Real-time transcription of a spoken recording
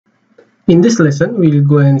In this lesson, we'll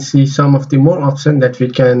go and see some of the more options that we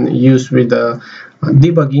can use with the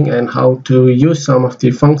debugging and how to use some of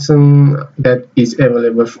the function that is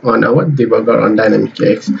available on our debugger on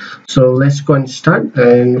Dynamics. So let's go and start.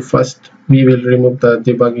 And first, we will remove the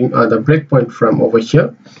debugging or the breakpoint from over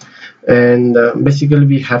here. And basically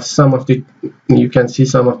we have some of the, you can see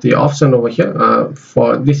some of the option over here.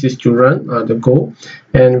 For this is to run the go,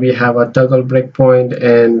 and we have a toggle breakpoint,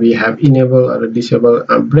 and we have enable or disable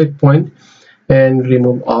a breakpoint, and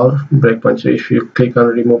remove all breakpoints. So if you click on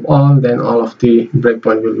remove all, then all of the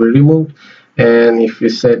breakpoint will be removed. And if you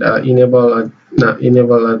said enable or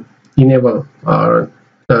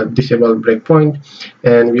disable breakpoint,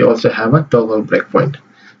 and we also have a toggle breakpoint.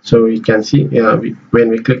 So you can see when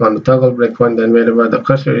we click on the toggle breakpoint, then wherever the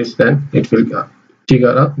cursor is, then it will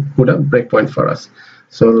put a breakpoint for us.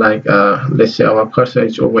 So like let's say our cursor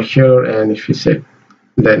is over here, and if you say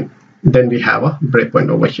then we have a breakpoint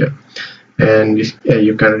over here, and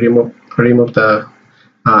you can remove the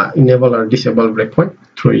enable or disable breakpoint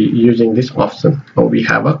through using this option. So we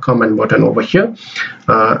have a command button over here.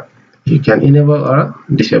 You can enable or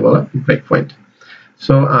disable a breakpoint.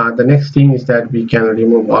 So the next thing is that we can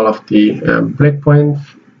remove all of the breakpoints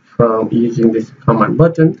from using this command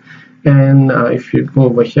button. And if you go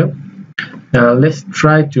over here, let's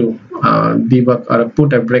try to debug or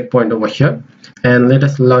put a breakpoint over here, and let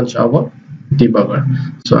us launch our debugger.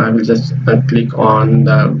 So I will just click on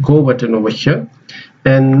the go button over here,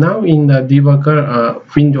 and now in the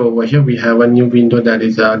debugger window over here, we have a new window that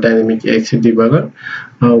is a Dynamics AX debugger.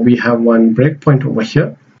 We have one breakpoint over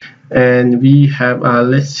here, and we have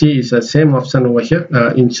let's see, it's the same option over here,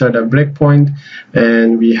 insert a breakpoint,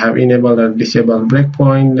 and we have enable or disable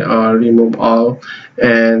breakpoint, or remove all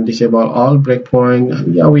and disable all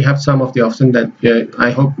breakpoint. Yeah, we have some of the options that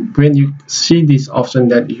I hope when you see this option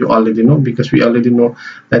that you already know, because we already know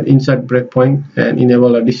that insert breakpoint and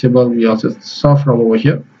enable or disable we also saw from over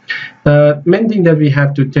here. The main thing that we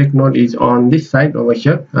have to take note is on this side over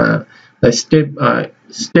here, the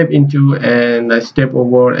step into and a step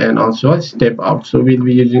over and also a step out. So we'll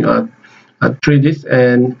be using a three this,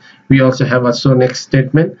 and we also have a so next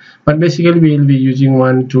statement, but basically we'll be using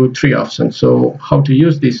 1, 2, 3 options. So how to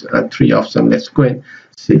use this 3 option, let's go and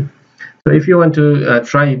see. So if you want to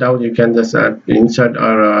try it out, you can just insert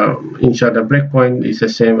a breakpoint, is the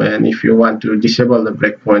same, and if you want to disable the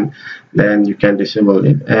breakpoint, then you can disable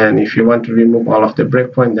it, and if you want to remove all of the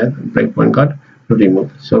breakpoint, then breakpoint got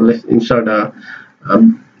removed. So let's insert a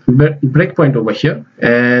breakpoint over here,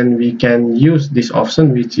 and we can use this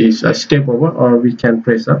option, which is a step over, or we can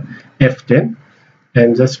press a F10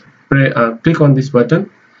 and just click on this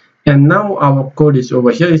button, and now our code is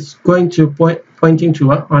over here. It's going to pointing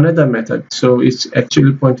to another method. So it's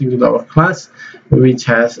actually pointing to our class which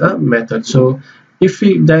has a method. So if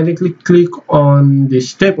we directly click on the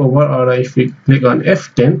step over, or if we click on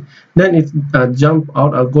F10, then it jump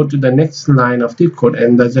out or go to the next line of the code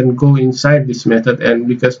and doesn't go inside this method. And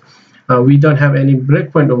because we don't have any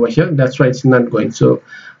breakpoint over here, that's why it's not going. So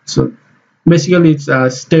basically it's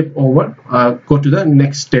a step over, go to the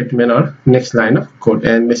next statement or next line of code,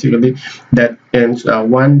 and basically that ends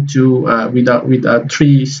 1, 2 with a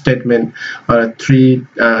 3 statement or a 3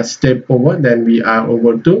 step over. Then we are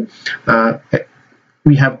over to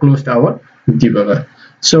we have closed our debugger.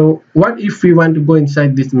 So what if we want to go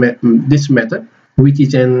inside this method, which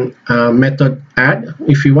is an method add?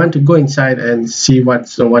 If you want to go inside and see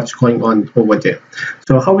what's going on over there,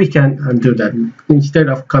 so how we can do that? Instead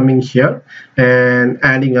of coming here and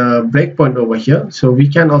adding a breakpoint over here, so we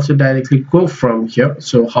can also directly go from here.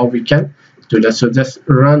 So how we can do that? So just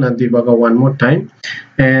run a debugger one more time,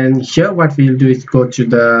 and here what we'll do is go to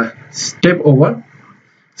the step over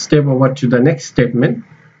to the next statement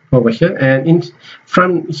over here, and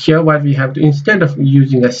from here what we have to, instead of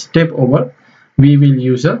using a step over, we will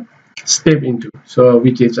use a step into, so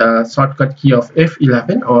which is a shortcut key of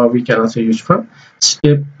F11, or we can also use from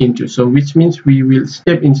step into. So which means we will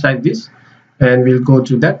step inside this and we'll go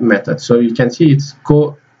to that method. So you can see it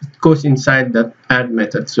goes inside that add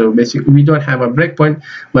method. So basically we don't have a breakpoint,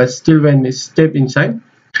 but still when we step inside,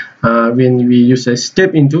 when we use a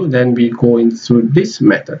step into, then we go into this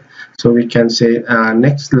method. So we can say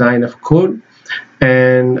next line of code,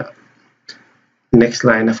 and next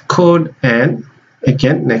line of code, and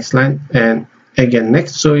again next line, and again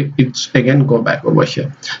next. So it's again go back over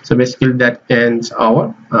here. So basically that ends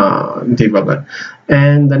our debugger.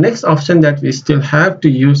 And the next option that we still have to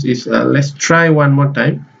use is let's try one more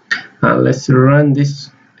time. Let's run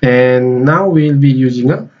this, and now we'll be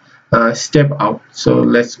using a step out. So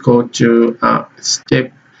let's go to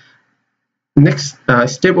step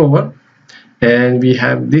over, and we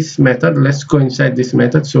have this method. Let's go inside this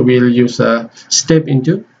method. So we'll use a step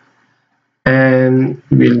into, and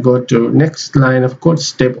we'll go to next line of code,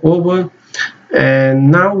 step over.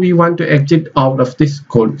 And now we want to exit out of this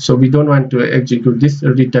code, so we don't want to execute this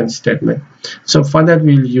return statement. So for that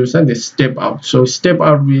we'll use this step out. So step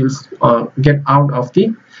out will get out of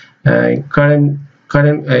the current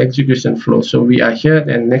execution flow. So we are here,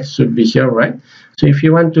 and next should be here, right? So if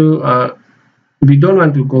you want to we don't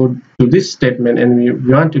want to go to this statement, and we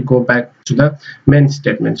want to go back to the main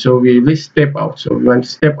statement, so we will step out. So we want to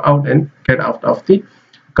step out and get out of the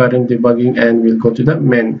current debugging, and we'll go to the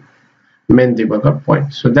main debugger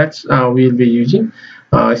point. So that's we'll be using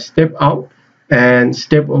step out and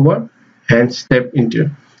step over and step into.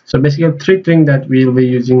 So basically 3 things that we'll be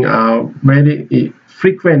using very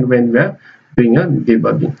frequent when we're doing a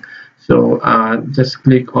debugging. So just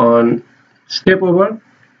click on step over,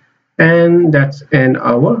 and that's in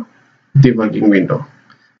our debugging window.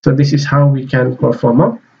 So this is how we can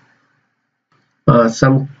perform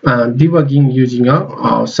some debugging using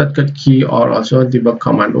a shortcut key or also a debug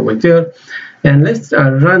command over there. And let's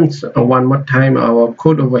run one more time our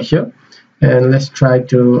code over here, and let's try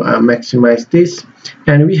to maximize this.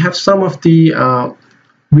 And we have some of the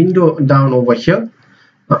window down over here.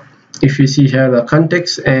 If you see here the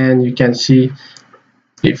context, and you can see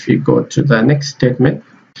if you go to the next statement,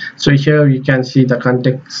 so here you can see the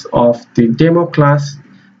context of the demo class,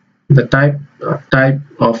 the type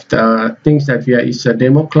of the things that we are is a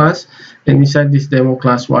demo class, and inside this demo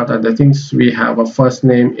class what are the things we have: a first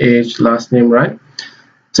name, age, last name, right?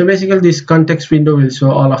 So basically this context window will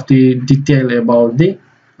show all of the detail about the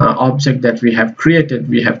object that we have created.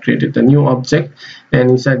 We have created a new object, and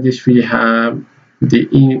inside this we have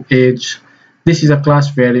the age. This is a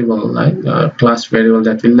class variable, right? Class variable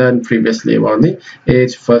that we learned previously about the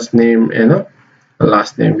age, first name, and a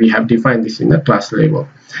last name. We have defined this in the class label.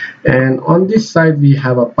 And on this side we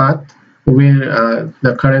have a path where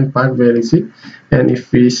the current path, where is it? And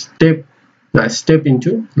if we step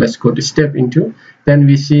into, let's go to step into, then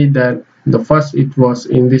we see that the first it was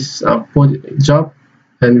in this job,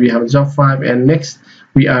 and we have job 5, and next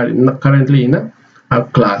we are currently in a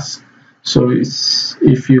class. So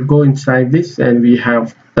if you go inside this, and we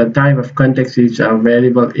have the type of context is a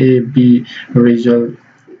variable A, B, result,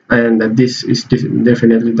 and this is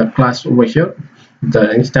definitely the class over here,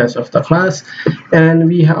 the instance of the class. And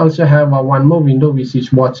we also have one more window, which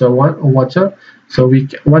is watcher. So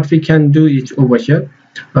what we can do is over here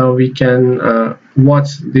we can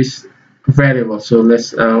watch this variable. So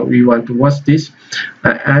let's we want to watch this,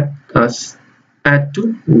 add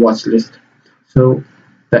to watch list. So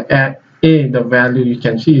the the value you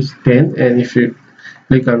can see is 10, and if you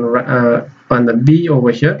click on the B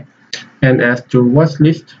over here and add to watch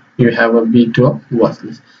list, you have a B to a watch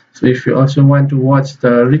list. So if you also want to watch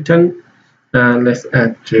the return, let's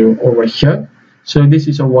add to over here. So this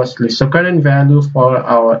is a watch list. So current value for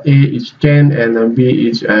our A is 10, and B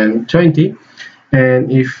is 20.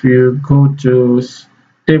 And if you go to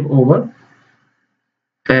step over,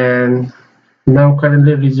 and now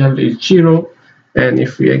currently result is 0. And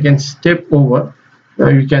if we again step over, now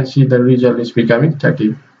you can see the result is becoming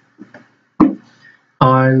 30.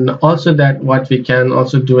 And also that what we can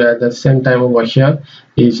also do at the same time over here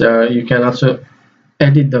is you can also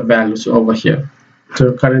edit the values over here.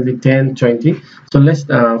 So currently 10, 20. So let's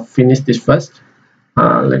finish this first.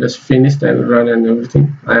 Let us finish and run and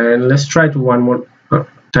everything, and let's try to one more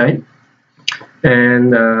time,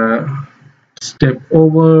 and step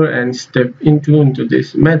over and step into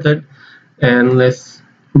this method. And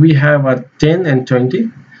we have a 10 and 20.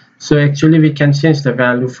 So actually we can change the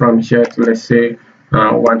value from here to, let's say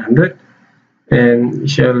 100, and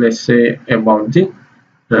here let's say about the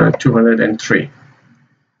 203.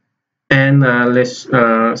 And let's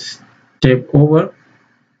step over,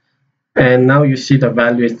 and now you see the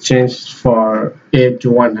value is changed for A to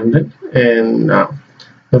 100, and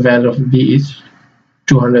the value of B is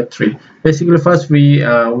 203. Basically first we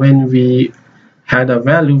when we had a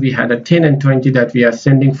value, we had a 10 and 20 that we are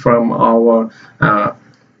sending from our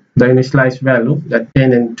the initialized value, that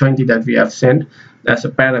 10 and 20 that we have sent as a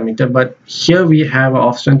parameter. But here we have an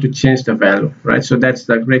option to change the value, right? So that's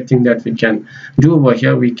the great thing that we can do over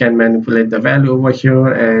here. We can manipulate the value over here,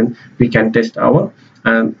 and we can test our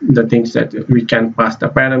the things that we can pass the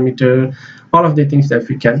parameter, all of the things that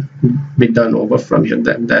we can be done over from here.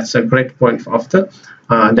 That's a great point of the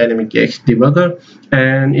dynamic EX debugger.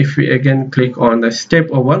 And if we again click on the step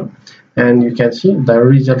over, and you can see the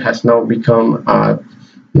result has now become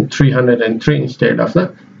 303 instead of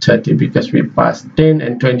the 30, because we passed 10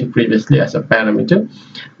 and 20 previously as a parameter,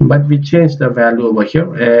 but we changed the value over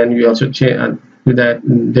here, and we also change that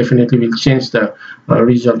definitely will change the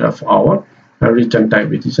result of our return type,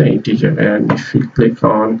 which is an integer. And if you click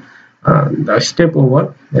on the step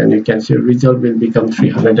over, and you can see result will become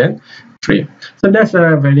 303. So that's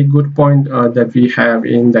a very good point that we have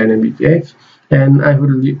in Dynamic Edge, and I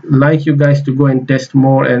would like you guys to go and test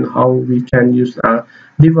more and how we can use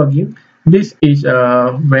debugging. This is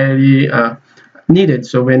very needed.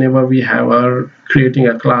 So whenever we have creating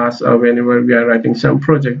a class, or whenever we are writing some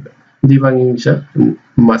project, debugging is a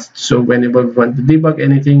must. So whenever we want to debug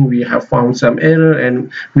anything, we have found some error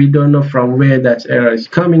and we don't know from where that error is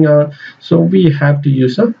coming out, so we have to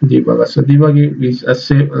use a debugger. So debugging is a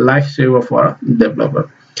lifesaver for a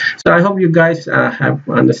developer. So I hope you guys have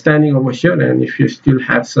understanding over here, and if you still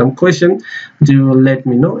have some question, do let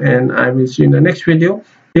me know, and I will see you in the next video.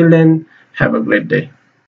 Till then, have a great day.